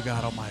 Thank you,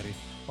 God Almighty.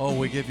 Oh,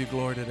 we give you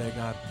glory today,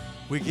 God.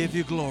 We give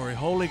you glory,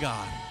 holy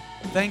God.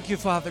 Thank you,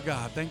 Father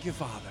God. Thank you,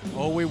 Father.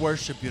 Oh, we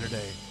worship you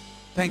today.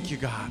 Thank you,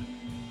 God.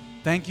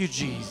 Thank you,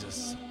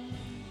 Jesus.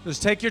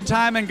 Just take your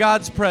time in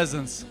God's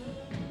presence.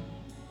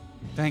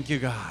 Thank you,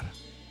 God.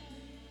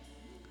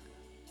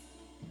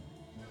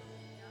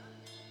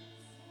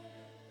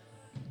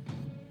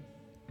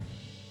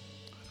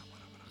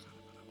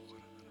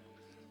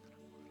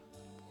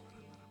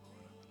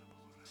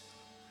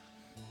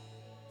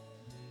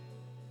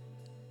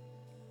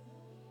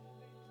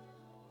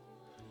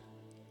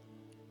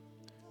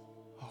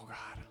 Oh,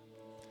 God.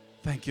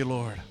 Thank you,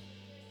 Lord.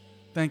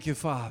 Thank you,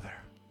 Father.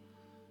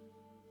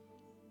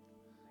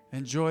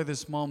 Enjoy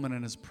this moment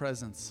in His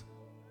presence.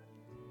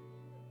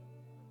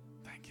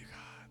 Thank you,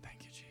 God.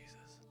 Thank you,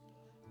 Jesus.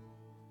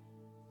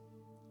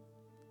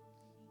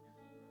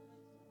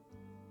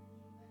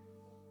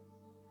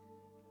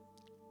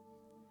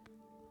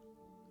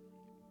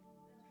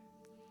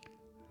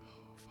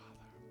 Oh,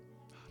 Father.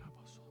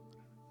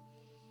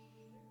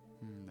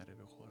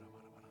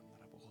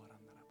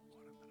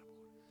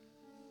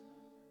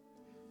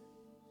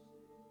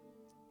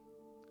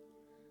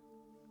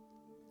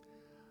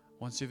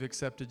 Once you've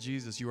accepted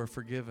Jesus, you are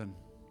forgiven.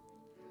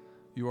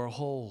 You are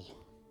whole.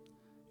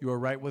 You are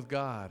right with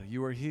God.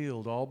 You are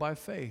healed all by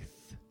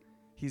faith.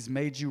 He's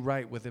made you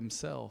right with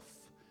Himself.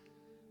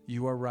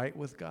 You are right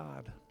with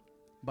God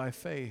by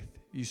faith.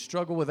 You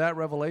struggle with that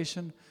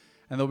revelation,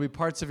 and there'll be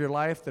parts of your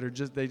life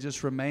that they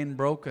just remain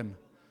broken.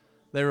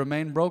 They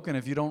remain broken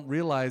if you don't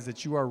realize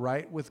that you are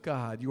right with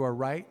God. You are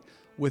right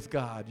with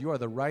God. You are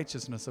the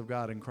righteousness of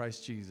God in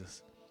Christ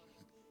Jesus.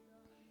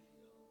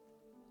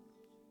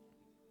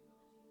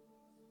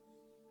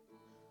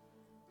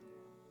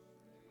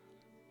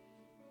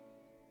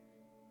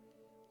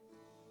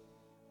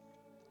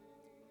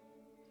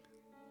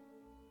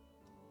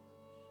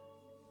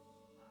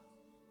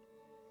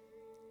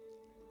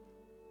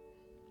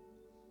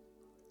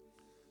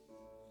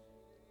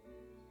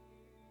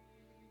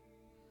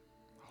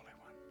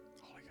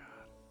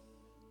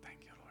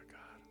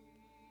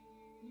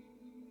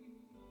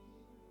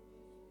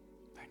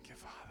 Thank you,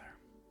 Father.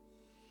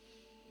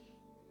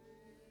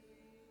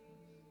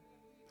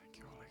 Thank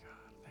you, Holy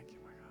God. Thank you,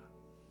 my God.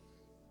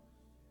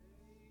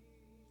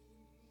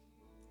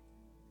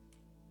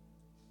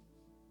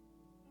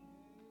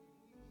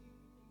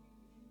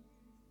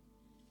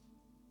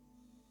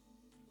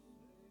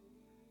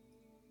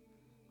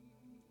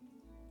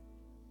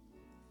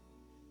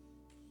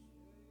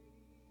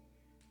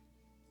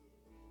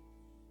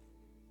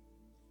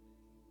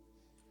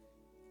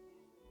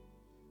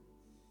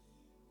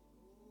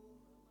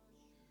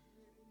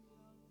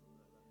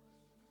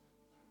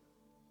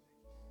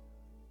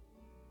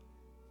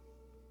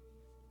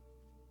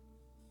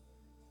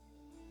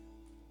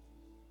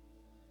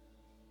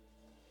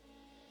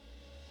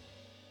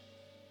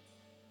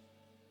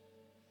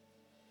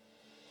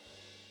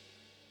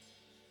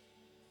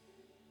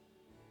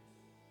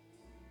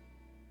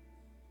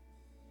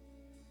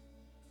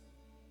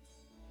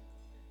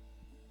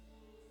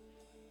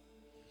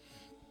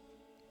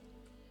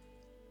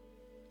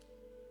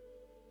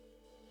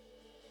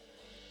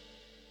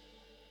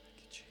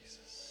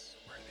 Jesus,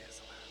 worthy is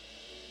the Lamb.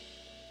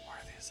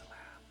 Worthy is the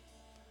Lamb.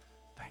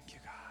 Thank you,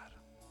 God.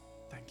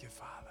 Thank you,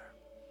 Father.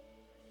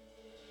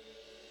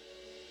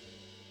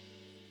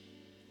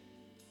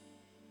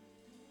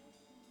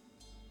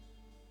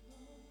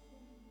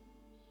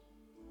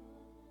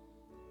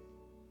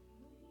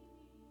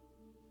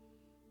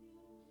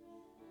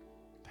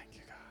 Thank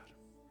you, God.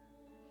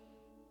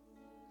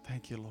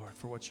 Thank you, Lord,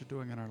 for what you're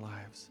doing in our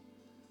lives.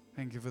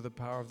 Thank you for the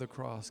power of the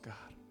cross, God.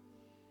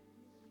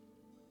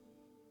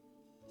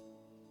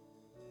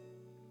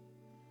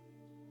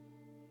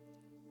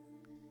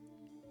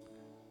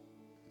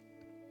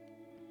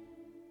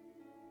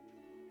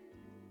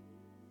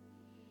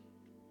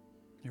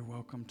 You're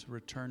welcome to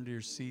return to your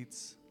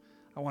seats.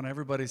 I want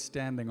everybody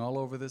standing all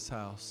over this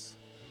house.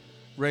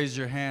 Raise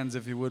your hands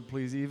if you would,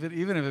 please. Even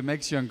if it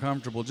makes you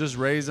uncomfortable, just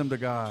raise them to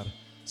God.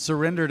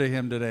 Surrender to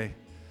Him today.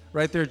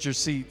 Right there at your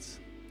seats.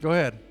 Go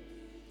ahead.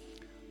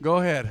 Go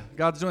ahead.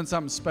 God's doing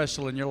something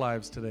special in your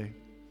lives today.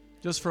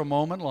 Just for a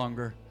moment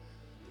longer.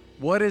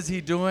 What is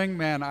He doing?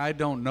 Man, I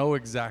don't know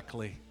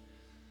exactly.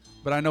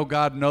 But I know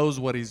God knows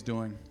what He's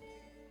doing.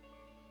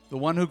 The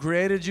one who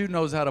created you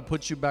knows how to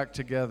put you back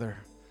together.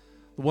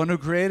 The one who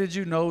created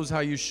you knows how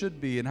you should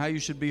be and how you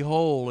should be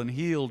whole and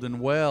healed and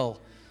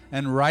well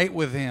and right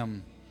with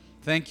Him.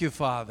 Thank you,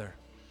 Father.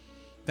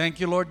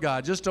 Thank you, Lord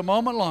God. Just a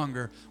moment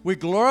longer. We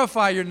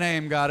glorify your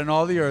name, God, in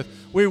all the earth.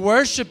 We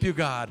worship you,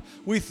 God.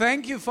 We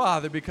thank you,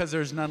 Father, because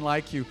there's none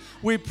like you.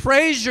 We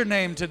praise your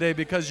name today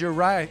because you're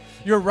right.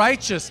 You're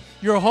righteous.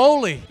 You're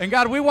holy. And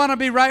God, we want to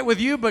be right with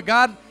you, but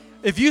God,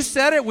 if you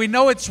said it, we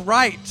know it's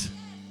right.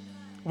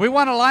 We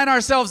want to line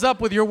ourselves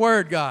up with your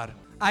word, God.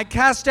 I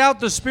cast out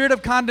the spirit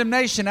of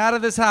condemnation out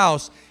of this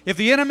house. If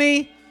the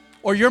enemy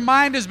or your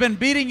mind has been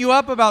beating you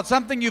up about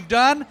something you've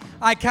done,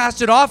 I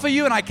cast it off of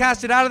you and I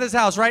cast it out of this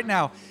house right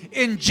now.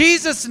 In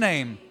Jesus'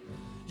 name,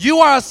 you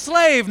are a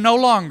slave no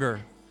longer.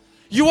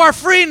 You are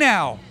free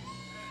now.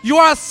 You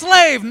are a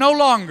slave no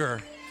longer.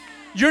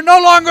 You're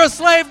no longer a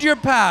slave to your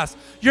past.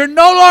 You're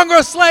no longer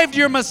a slave to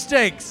your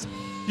mistakes.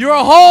 You're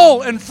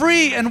whole and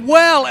free and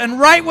well and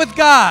right with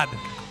God.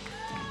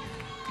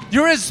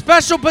 You're His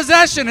special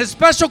possession, His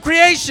special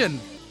creation.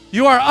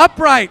 You are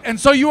upright, and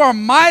so you are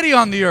mighty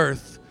on the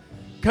earth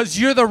because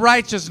you're the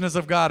righteousness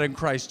of God in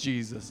Christ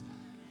Jesus.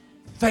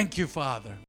 Thank you, Father.